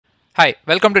Hi,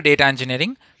 welcome to data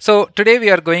engineering. So today we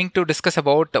are going to discuss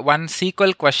about one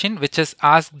SQL question which is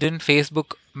asked in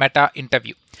Facebook Meta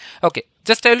interview. Okay,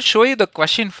 just I'll show you the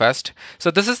question first.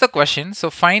 So this is the question. So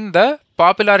find the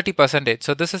popularity percentage.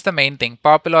 So this is the main thing,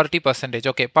 popularity percentage.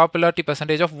 Okay, popularity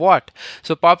percentage of what?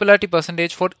 So popularity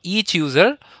percentage for each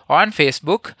user on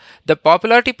Facebook. The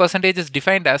popularity percentage is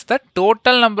defined as the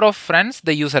total number of friends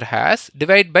the user has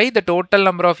divided by the total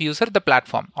number of user the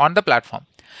platform on the platform,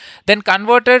 then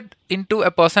converted into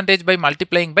a percentage by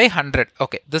multiplying by 100.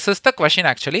 Okay, this is the question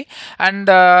actually, and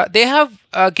they have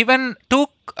given two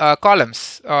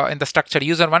columns in the structure,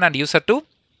 user 1 and user 2.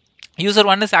 User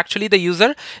 1 is actually the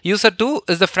user 2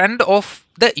 is the friend of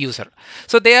the user.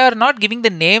 So they are not giving the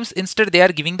names, instead they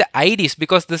are giving the IDs,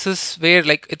 because this is where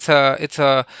like it's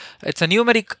a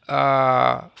numeric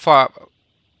for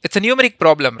it's a numeric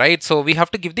problem, right? So we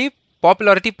have to give the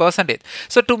popularity percentage.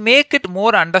 So to make it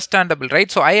more understandable,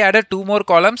 right? So I added two more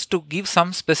columns to give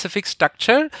some specific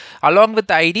structure. Along with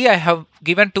the ID, I have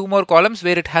given two more columns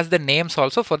where it has the names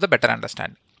also for the better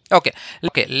understanding. Okay,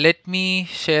 let me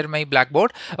share my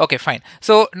blackboard. Okay, fine.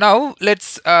 So now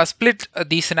let's split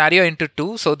the scenario into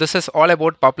two. So this is all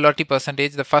about popularity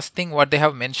percentage. The first thing what they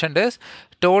have mentioned is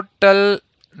total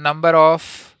number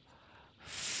of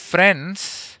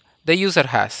friends the user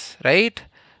has, right?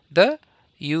 The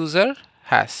user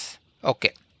has.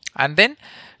 Okay, and then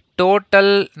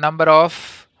total number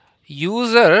of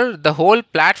user the whole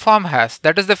platform has,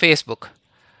 that is the Facebook,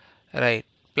 right?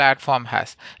 Platform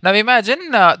has. Now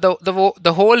imagine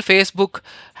the whole Facebook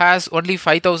has only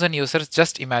 5,000 users.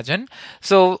 Just imagine.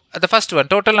 So the first one,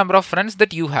 total number of friends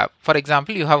that you have. For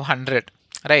example, you have 100.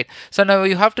 Right. So now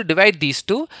you have to divide these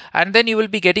two, and then you will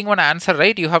be getting one answer,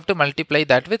 right? You have to multiply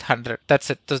that with 100.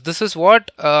 That's it. So this is what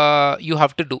you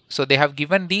have to do. So they have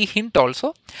given the hint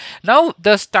also. Now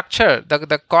the structure,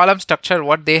 the column structure,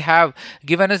 what they have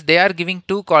given is they are giving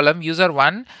two column, user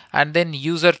 1 and then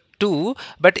user 2,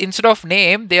 but instead of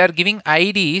name they are giving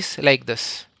IDs like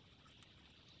this,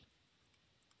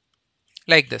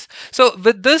 so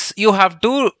with this you have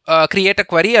to create a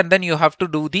query, and then you have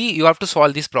to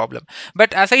solve this problem.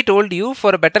 But as I told you,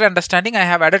 for a better understanding, I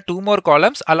have added two more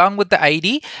columns along with the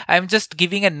ID. I'm just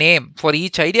giving a name for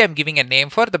each ID. I'm giving a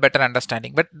name for the better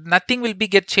understanding, but nothing will be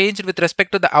get changed with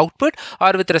respect to the output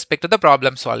or with respect to the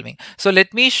problem solving. So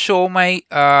let me show my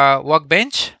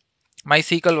workbench,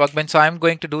 MySQL workbench. So I'm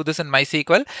going to do this in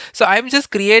MySQL. So I'm just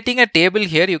creating a table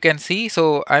here. You can see.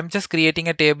 So I'm just creating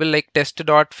a table like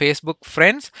test.facebook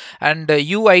friends and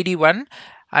UID1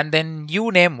 and then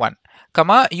uname1,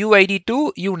 comma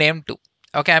UID2 uname2.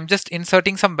 Okay, I'm just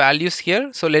inserting some values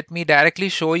here. So let me directly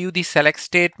show you the select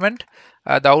statement.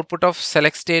 The output of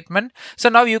select statement. So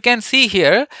now you can see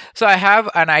here. So I have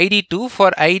an ID2.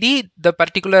 For ID, the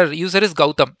particular user is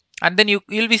Gautam, and then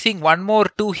you'll be seeing one more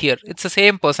 2 here. It's the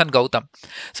same person, Gautam.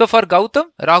 So for Gautam,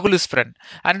 Rahul is friend,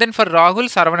 and then for Rahul,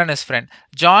 Saravanan is friend.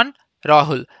 John,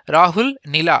 Rahul,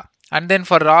 Nila, and then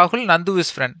for Rahul, Nandu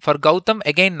is friend. For Gautam,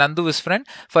 again Nandu is friend.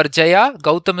 For Jaya,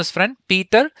 Gautam is friend.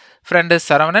 Peter, friend is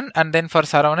Saravanan, and then for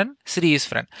Saravanan, Sri is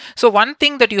friend. So one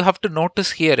thing that you have to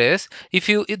notice here is, if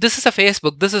this is a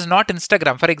Facebook, this is not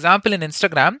Instagram. For example, in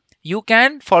Instagram, you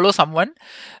can follow someone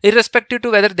irrespective to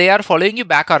whether they are following you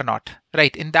back or not,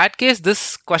 right? In that case,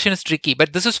 this question is tricky.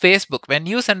 But this is Facebook. When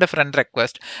you send a friend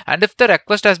request, and if the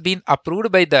request has been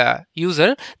approved by the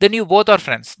user, then you both are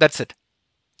friends. That's it.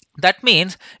 That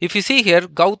means if you see here,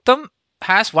 Gautam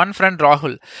has one friend,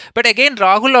 Rahul, but again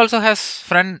Rahul also has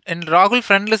friend. In Rahul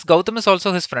friend list, Gautam is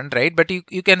also his friend, right? But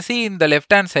you can see in the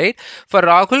left hand side, for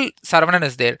Rahul, Saravanan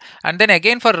is there, and then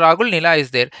again for Rahul, Nila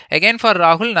is there, again for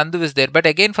Rahul, Nandu is there, but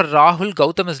again for Rahul,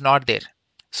 Gautam is not there.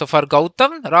 So for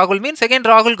Gautam, Rahul means again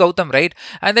Rahul, Gautam, right?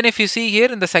 And then if you see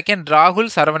here in the second, Rahul,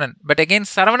 Saravanan, but again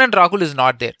Saravanan, Rahul is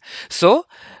not there. So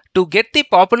to get the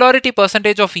popularity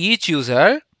percentage of each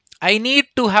user, I need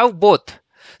to have both.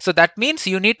 So that means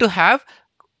you need to have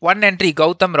one entry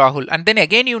Gautam Rahul, and then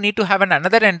again you need to have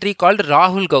another entry called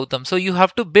Rahul Gautam. So you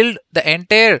have to build the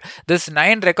entire this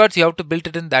 9 records, you have to build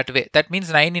it in that way. That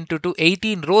means 9 into 2,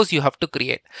 18 rows you have to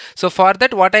create. So for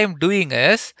that, what I am doing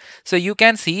is, so you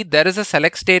can see there is a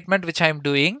select statement which I am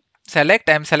doing. Select,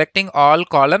 I am selecting all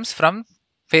columns from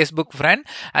Facebook friend,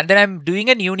 and then I'm doing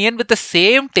an union with the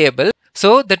same table.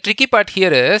 So the tricky part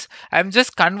here is I'm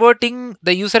just converting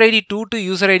the user ID 2 to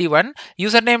user ID 1,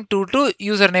 username 2 to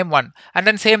username 1, and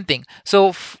then same thing.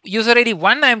 So user ID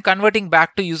 1 I'm converting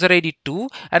back to user ID 2,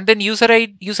 and then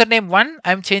username 1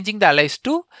 I'm changing the alias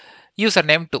to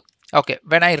username 2. Okay,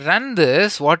 when I run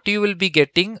this, what you will be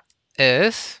getting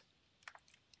is,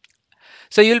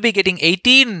 So you'll be getting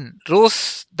 18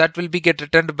 rows that will be get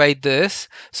returned by this.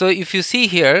 So if you see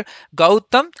here,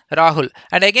 Gautam, Rahul,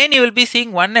 and again you will be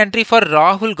seeing one entry for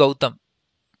Rahul Gautam.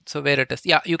 So where it is,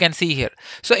 yeah, you can see here.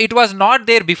 So it was not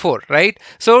there before, right?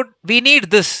 So we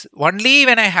need this. Only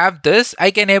when I have this,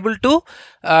 I can able to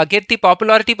get the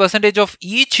popularity percentage of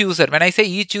each user. When I say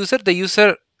each user, the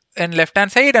user in left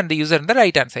hand side and the user in the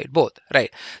right hand side, both,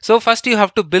 right? So first you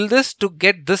have to build this to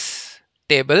get this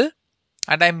table,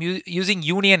 and I'm using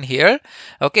union here.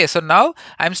 Okay, so now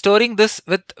I'm storing this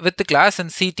with the class in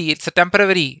CT. It's a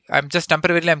temporary, I'm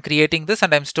creating this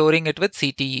and I'm storing it with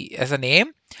CT as a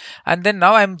name. And then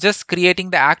now I'm just creating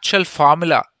the actual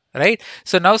formula, right?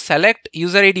 So now select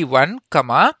user ID 1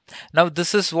 comma, now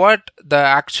this is what the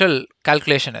actual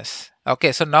calculation is.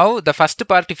 Okay, so now the first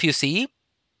part, if you see,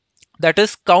 that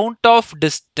is count of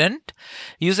distant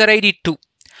user ID 2.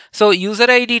 So user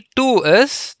ID 2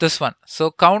 is this one.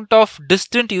 So count of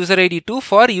distant user ID 2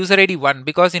 for user ID 1,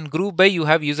 because in group by you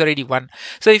have user ID 1.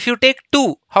 So if you take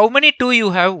 2, how many 2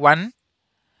 you have? 1,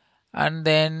 and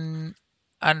then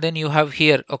you have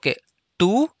here, okay,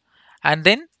 2 and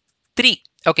then 3.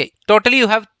 Okay, totally you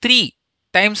have 3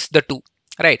 times the 2,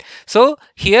 right? So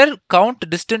here count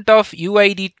distant of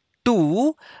UID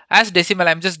 2 as decimal.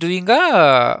 I'm just doing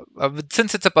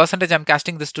since it's a percentage, I'm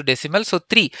casting this to decimal. So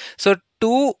 3. So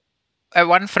 2,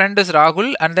 one friend is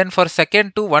Rahul, and then for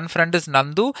second 2, one friend is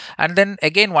Nandu, and then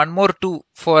again one more 2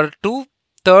 for 2,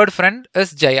 third friend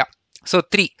is Jaya. So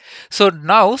 3. So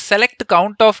now select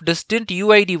count of distant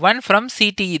UID 1 from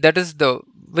CTE, that is the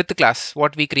with class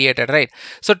what we created, right?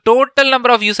 So total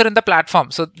number of user in the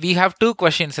platform. So we have two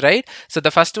questions, right? So the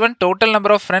first one, total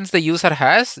number of friends the user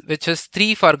has, which is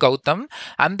 3 for Gautam,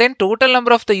 and then total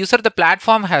number of the user the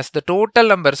platform has, the total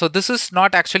number. So this is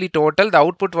not actually total. The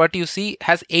output what you see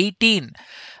has 18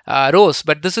 rows,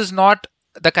 but this is not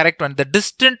the correct one. The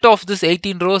distant of this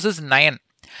 18 rows is 9.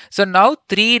 So now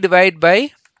 3 divided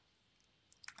by,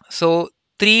 so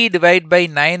 3 divided by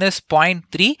 9 is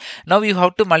 0.3. Now you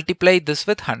have to multiply this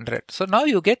with 100. So now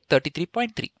you get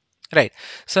 33.3, right?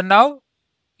 So now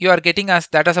you are getting as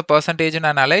that as a percentage and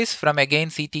analyze from again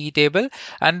CTE table,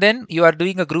 and then you are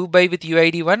doing a group by with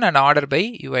UID 1 and order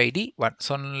by UID 1.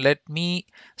 So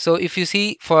so if you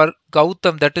see for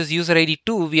Gautam, that is user ID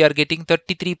 2, we are getting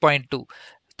 33.2,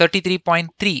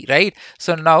 33.3, right?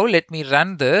 So now let me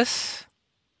run this.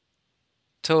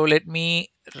 So let me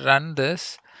run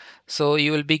this. So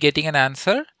you will be getting an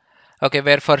answer. Okay,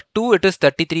 where for 2 it is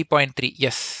 33.3.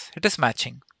 Yes, it is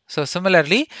matching. So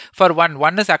similarly for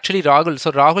 1 is actually Rahul.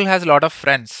 So Rahul has a lot of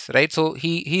friends, right? So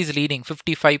he's leading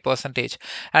 55%.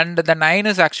 And the 9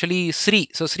 is actually Sri.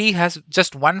 So Sri has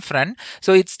just one friend.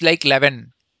 So it's like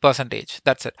 11%.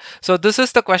 That's it. So this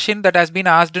is the question that has been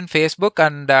asked in Facebook,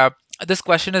 and this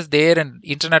question is there in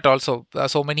internet also.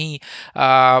 So many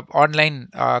online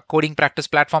coding practice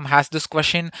platform has this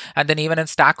question, and then even in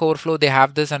Stack Overflow they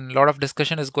have this, and a lot of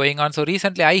discussion is going on. So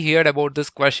recently I heard about this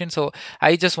question, so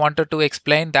I just wanted to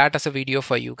explain that as a video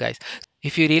for you guys.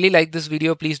 If you really like this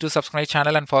video, please do subscribe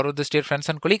channel and forward this to your friends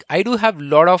and colleagues. I do have a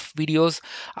lot of videos,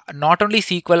 not only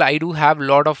SQL, I do have a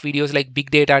lot of videos like big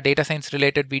data, data science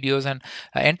related videos, and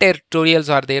entire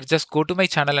tutorials are there. Just go to my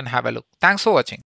channel and have a look. Thanks for watching.